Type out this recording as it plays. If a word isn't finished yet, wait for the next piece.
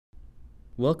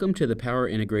Welcome to the Power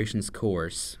Integrations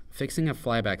course, Fixing a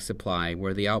Flyback Supply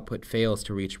Where the Output Fails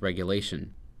to Reach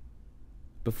Regulation.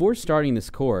 Before starting this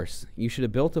course, you should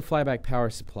have built a flyback power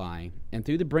supply and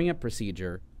through the bring-up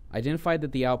procedure, identified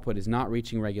that the output is not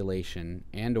reaching regulation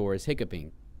and/or is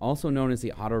hiccuping, also known as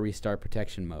the auto restart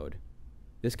protection mode.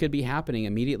 This could be happening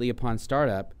immediately upon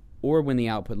startup or when the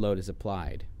output load is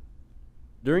applied.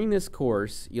 During this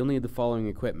course, you'll need the following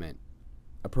equipment: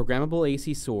 a programmable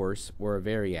AC source or a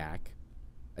variac,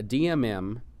 a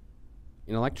DMM,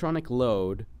 an electronic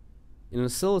load, an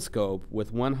oscilloscope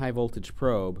with one high voltage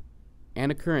probe,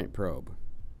 and a current probe.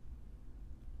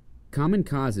 Common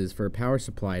causes for a power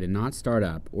supply to not start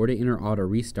up or to enter auto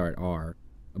restart are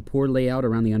a poor layout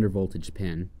around the undervoltage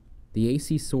pin, the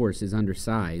AC source is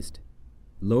undersized,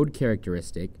 load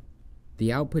characteristic,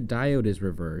 the output diode is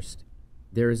reversed,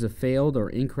 there is a failed or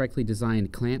incorrectly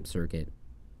designed clamp circuit,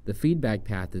 the feedback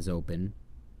path is open,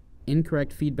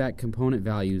 incorrect feedback component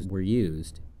values were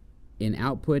used, an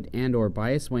output and/or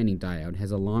bias winding diode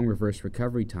has a long reverse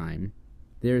recovery time,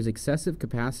 there is excessive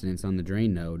capacitance on the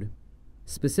drain node.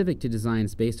 Specific to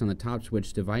designs based on the top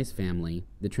switch device family,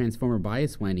 the transformer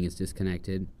bias winding is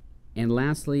disconnected, and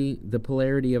lastly, the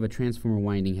polarity of a transformer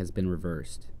winding has been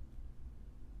reversed.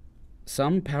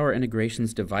 Some Power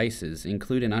Integrations devices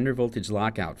include an undervoltage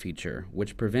lockout feature,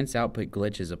 which prevents output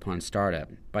glitches upon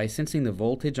startup by sensing the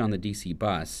voltage on the DC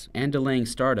bus and delaying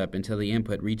startup until the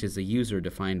input reaches a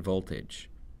user-defined voltage.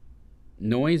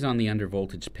 Noise on the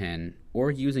undervoltage pin, or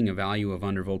using a value of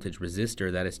undervoltage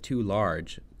resistor that is too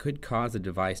large, could cause a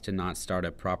device to not start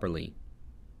up properly.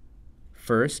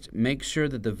 First, make sure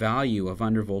that the value of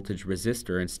undervoltage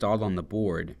resistor installed on the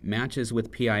board matches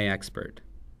with PI Expert.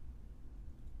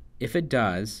 If it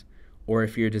does, or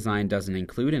if your design doesn't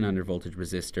include an undervoltage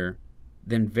resistor,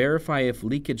 then verify if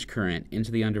leakage current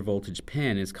into the undervoltage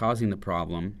pin is causing the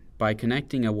problem by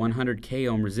connecting a 100k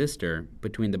ohm resistor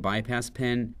between the bypass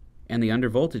pin and the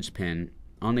undervoltage pin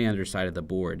on the underside of the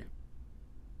board.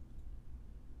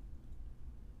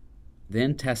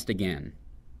 Then test again.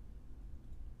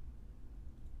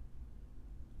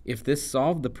 If this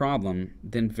solved the problem,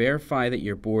 then verify that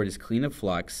your board is clean of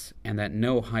flux and that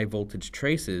no high voltage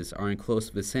traces are in close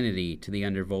vicinity to the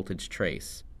undervoltage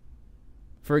trace.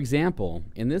 For example,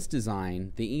 in this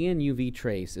design, the ENUV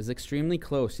trace is extremely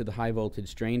close to the high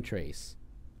voltage drain trace.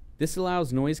 This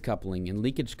allows noise coupling and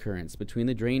leakage currents between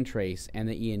the drain trace and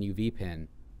the ENUV pin.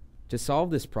 To solve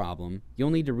this problem,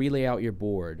 you'll need to relay out your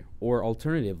board, or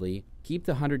alternatively, keep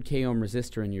the 100k ohm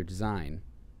resistor in your design.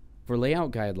 For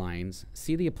layout guidelines,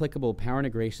 see the applicable Power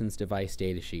Integrations device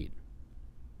datasheet.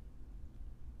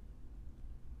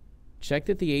 Check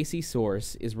that the AC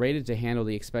source is rated to handle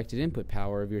the expected input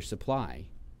power of your supply.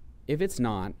 If it's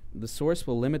not, the source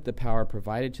will limit the power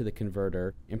provided to the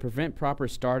converter and prevent proper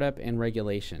startup and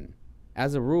regulation.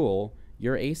 As a rule,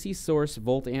 your AC source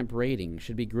volt-amp rating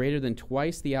should be greater than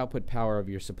twice the output power of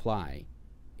your supply.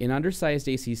 An undersized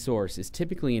AC source is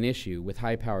typically an issue with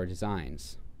high-power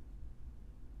designs.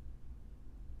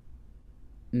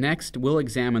 Next, we'll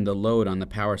examine the load on the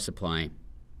power supply.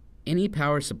 Any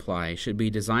power supply should be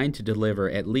designed to deliver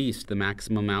at least the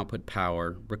maximum output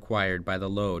power required by the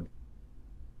load.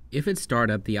 If at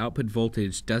startup the output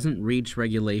voltage doesn't reach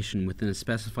regulation within a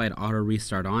specified auto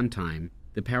restart on time,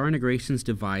 the Power Integrations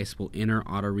device will enter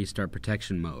auto restart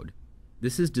protection mode.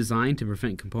 This is designed to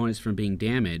prevent components from being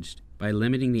damaged by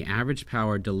limiting the average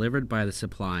power delivered by the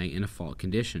supply in a fault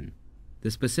condition. The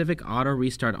specific auto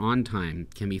restart on time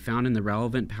can be found in the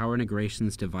relevant Power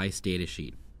Integrations device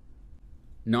datasheet.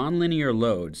 Nonlinear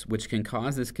loads which can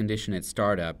cause this condition at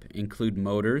startup include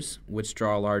motors, which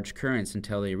draw large currents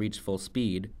until they reach full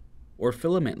speed, or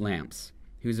filament lamps,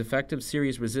 whose effective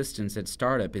series resistance at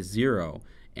startup is 0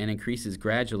 and increases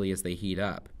gradually as they heat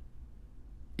up.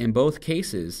 In both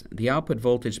cases, the output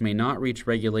voltage may not reach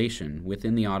regulation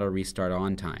within the auto restart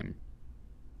on time.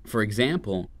 For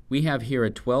example, we have here a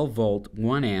 12-volt,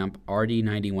 1-amp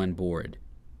RD91 board.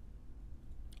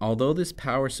 Although this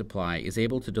power supply is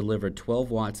able to deliver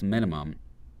 12 watts minimum,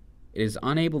 it is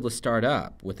unable to start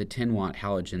up with a 10-watt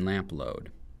halogen lamp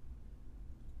load.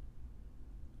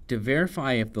 To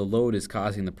verify if the load is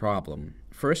causing the problem,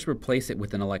 first replace it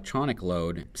with an electronic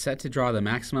load set to draw the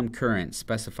maximum current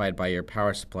specified by your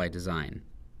power supply design.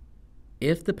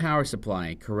 If the power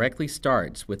supply correctly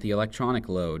starts with the electronic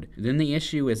load, then the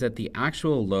issue is that the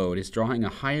actual load is drawing a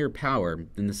higher power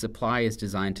than the supply is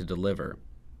designed to deliver.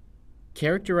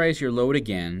 Characterize your load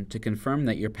again to confirm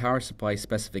that your power supply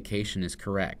specification is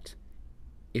correct.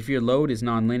 If your load is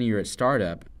nonlinear at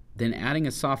startup, then adding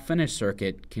a soft finish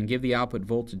circuit can give the output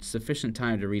voltage sufficient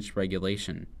time to reach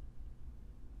regulation.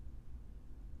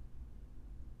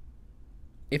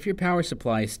 If your power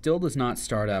supply still does not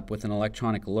start up with an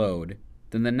electronic load,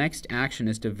 then the next action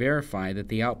is to verify that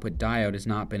the output diode has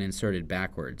not been inserted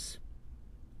backwards.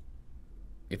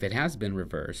 If it has been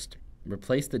reversed,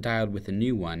 replace the diode with a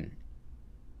new one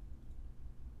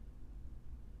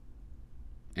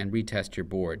and retest your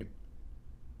board.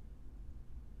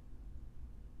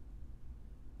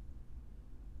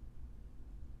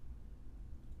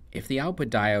 If the output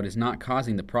diode is not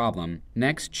causing the problem,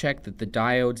 next check that the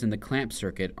diodes in the clamp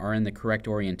circuit are in the correct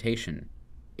orientation.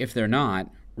 If they're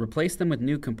not, replace them with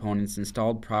new components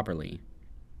installed properly.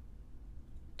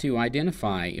 To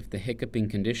identify if the hiccuping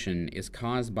condition is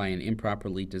caused by an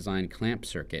improperly designed clamp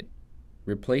circuit,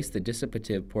 replace the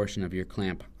dissipative portion of your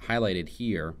clamp highlighted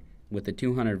here with the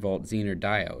 200-volt Zener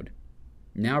diode.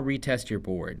 Now retest your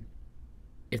board.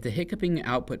 If the hiccuping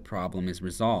output problem is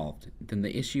resolved, then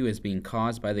the issue is being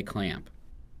caused by the clamp.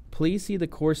 Please see the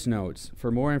course notes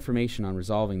for more information on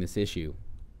resolving this issue.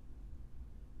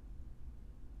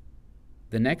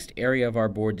 The next area of our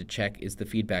board to check is the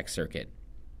feedback circuit.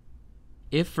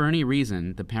 If for any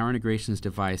reason the power integrations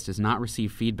device does not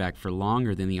receive feedback for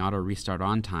longer than the auto restart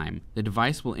on time, the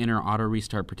device will enter auto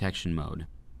restart protection mode.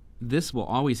 This will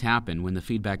always happen when the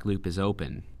feedback loop is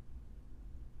open.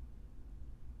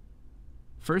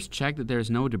 First, check that there is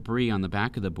no debris on the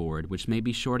back of the board which may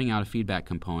be shorting out a feedback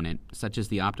component, such as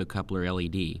the optocoupler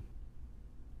LED.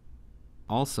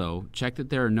 Also, check that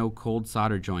there are no cold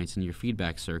solder joints in your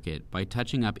feedback circuit by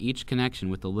touching up each connection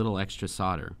with a little extra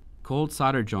solder. Cold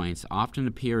solder joints often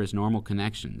appear as normal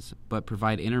connections, but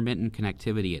provide intermittent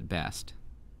connectivity at best.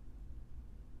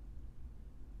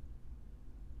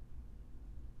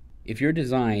 If your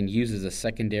design uses a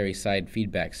secondary side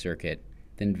feedback circuit,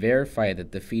 then verify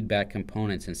that the feedback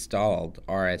components installed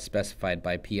are as specified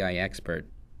by PI Expert.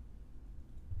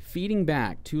 Feeding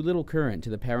back too little current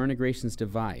to the power integrations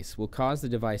device will cause the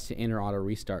device to enter auto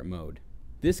restart mode.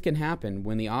 This can happen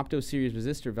when the opto series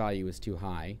resistor value is too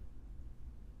high,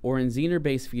 or in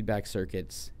Zener-based feedback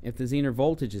circuits if the Zener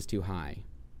voltage is too high.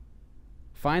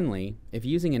 Finally, if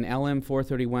using an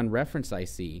LM431 reference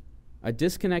IC, a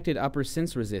disconnected upper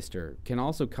sense resistor can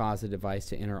also cause the device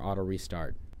to enter auto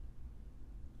restart.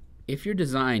 If your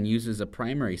design uses a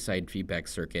primary side feedback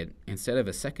circuit instead of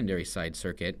a secondary side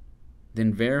circuit,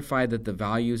 then verify that the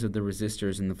values of the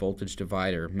resistors in the voltage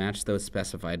divider match those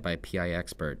specified by PI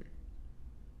Expert.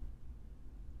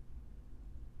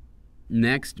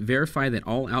 Next, verify that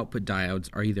all output diodes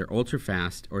are either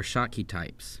ultrafast or Schottky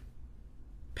types.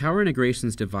 Power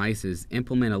integrations devices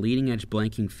implement a leading-edge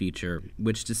blanking feature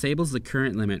which disables the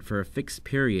current limit for a fixed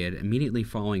period immediately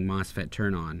following MOSFET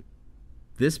turn-on.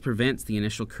 This prevents the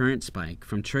initial current spike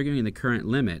from triggering the current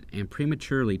limit and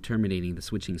prematurely terminating the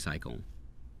switching cycle.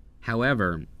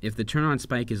 However, if the turn-on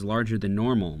spike is larger than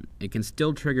normal, it can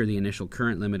still trigger the initial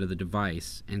current limit of the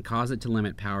device and cause it to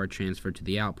limit power transfer to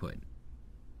the output.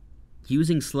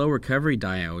 Using slow recovery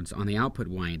diodes on the output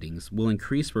windings will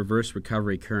increase reverse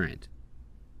recovery current.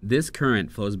 This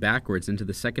current flows backwards into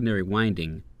the secondary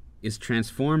winding, is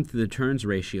transformed through the turns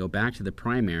ratio back to the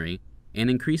primary, and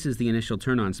increases the initial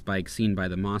turn-on spike seen by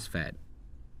the MOSFET.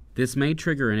 This may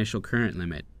trigger initial current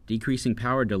limit, decreasing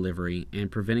power delivery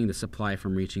and preventing the supply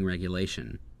from reaching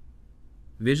regulation.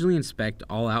 Visually inspect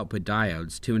all output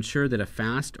diodes to ensure that a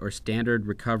fast or standard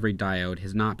recovery diode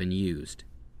has not been used.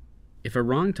 If a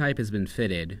wrong type has been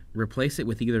fitted, replace it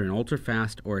with either an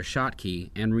ultrafast or a Schottky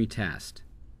and retest.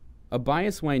 A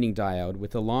bias winding diode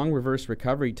with a long reverse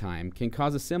recovery time can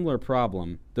cause a similar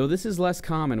problem, though this is less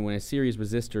common when a series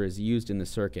resistor is used in the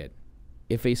circuit.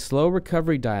 If a slow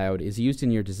recovery diode is used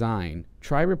in your design,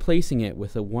 try replacing it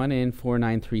with a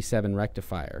 1N4937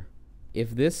 rectifier.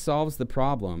 If this solves the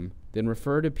problem, then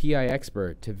refer to PI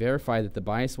Expert to verify that the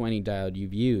bias winding diode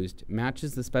you've used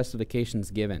matches the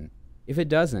specifications given. If it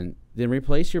doesn't, then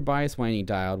replace your bias winding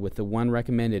diode with the one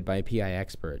recommended by PI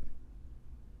Expert.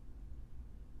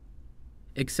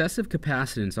 Excessive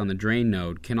capacitance on the drain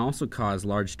node can also cause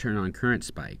large turn-on current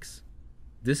spikes.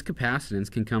 This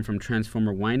capacitance can come from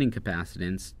transformer winding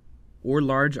capacitance or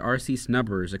large RC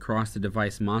snubbers across the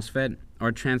device MOSFET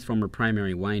or transformer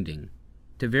primary winding.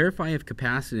 To verify if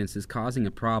capacitance is causing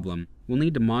a problem, we'll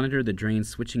need to monitor the drain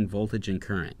switching voltage and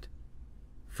current.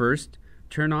 First,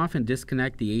 turn off and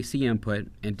disconnect the AC input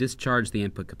and discharge the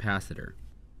input capacitor.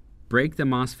 Break the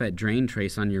MOSFET drain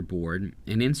trace on your board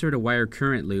and insert a wire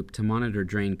current loop to monitor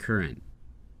drain current.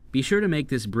 Be sure to make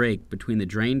this break between the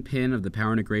drain pin of the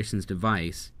power integrations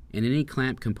device and any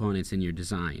clamp components in your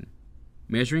design.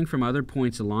 Measuring from other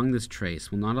points along this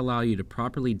trace will not allow you to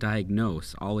properly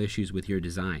diagnose all issues with your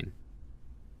design.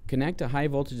 Connect a high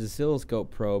voltage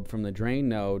oscilloscope probe from the drain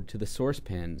node to the source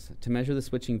pins to measure the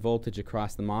switching voltage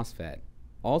across the MOSFET.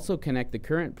 Also connect the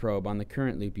current probe on the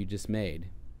current loop you just made.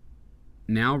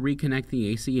 Now reconnect the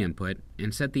AC input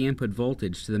and set the input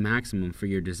voltage to the maximum for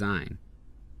your design.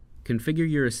 Configure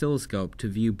your oscilloscope to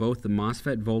view both the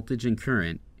MOSFET voltage and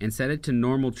current and set it to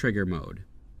normal trigger mode.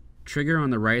 Trigger on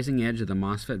the rising edge of the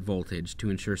MOSFET voltage to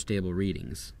ensure stable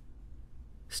readings.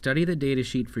 Study the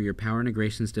datasheet for your power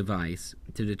integrations device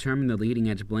to determine the leading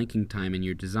edge blanking time in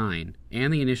your design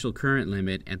and the initial current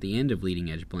limit at the end of leading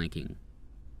edge blanking.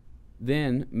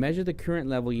 Then, measure the current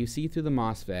level you see through the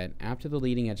MOSFET after the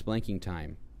leading edge blanking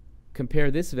time.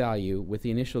 Compare this value with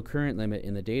the initial current limit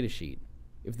in the datasheet.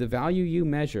 If the value you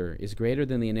measure is greater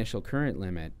than the initial current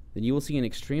limit, then you will see an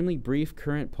extremely brief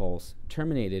current pulse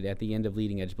terminated at the end of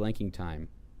leading edge blanking time.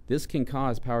 This can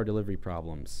cause power delivery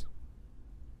problems.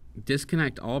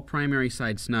 Disconnect all primary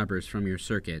side snubbers from your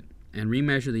circuit and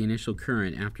remeasure the initial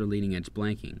current after leading edge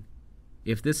blanking.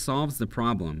 If this solves the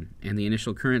problem and the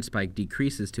initial current spike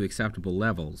decreases to acceptable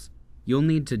levels, you'll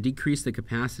need to decrease the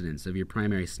capacitance of your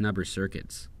primary snubber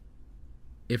circuits.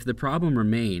 If the problem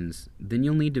remains, then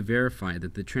you'll need to verify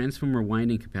that the transformer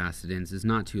winding capacitance is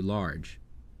not too large.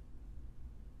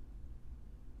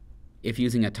 If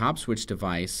using a top switch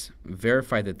device,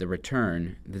 verify that the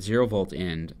return, the 0-volt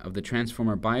end, of the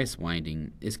transformer bias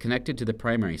winding is connected to the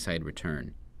primary side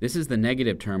return. This is the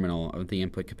negative terminal of the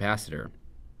input capacitor.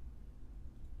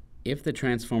 If the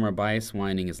transformer bias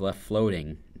winding is left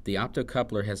floating, the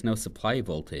optocoupler has no supply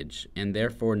voltage and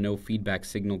therefore no feedback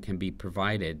signal can be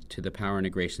provided to the power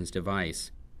integrations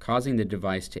device, causing the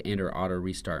device to enter auto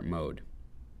restart mode.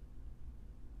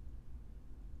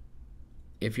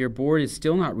 If your board is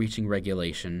still not reaching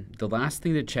regulation, the last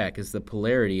thing to check is the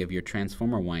polarity of your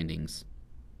transformer windings.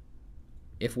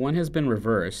 If one has been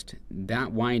reversed,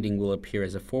 that winding will appear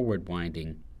as a forward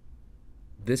winding.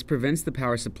 This prevents the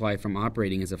power supply from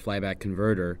operating as a flyback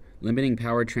converter, limiting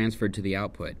power transferred to the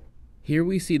output. Here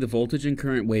we see the voltage and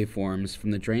current waveforms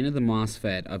from the drain of the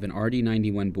MOSFET of an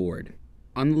RD91 board.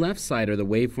 On the left side are the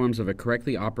waveforms of a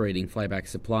correctly operating flyback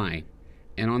supply,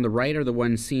 and on the right are the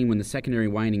ones seen when the secondary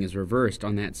winding is reversed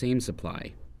on that same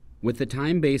supply. With the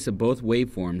time base of both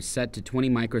waveforms set to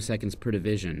 20 microseconds per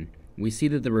division, we see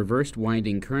that the reversed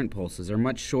winding current pulses are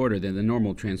much shorter than the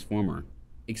normal transformer.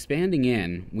 Expanding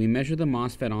in, we measure the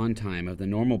MOSFET on time of the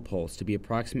normal pulse to be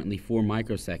approximately 4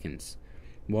 microseconds,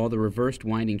 while the reversed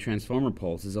winding transformer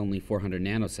pulse is only 400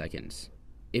 nanoseconds.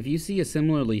 If you see a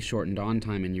similarly shortened on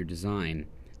time in your design,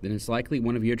 then it's likely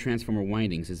one of your transformer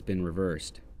windings has been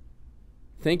reversed.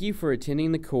 Thank you for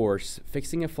attending the course,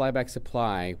 Fixing a Flyback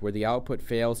Supply where the output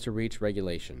fails to reach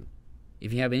regulation.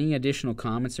 If you have any additional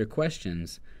comments or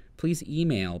questions, please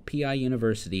email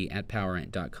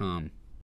piuniversity@powerent.com.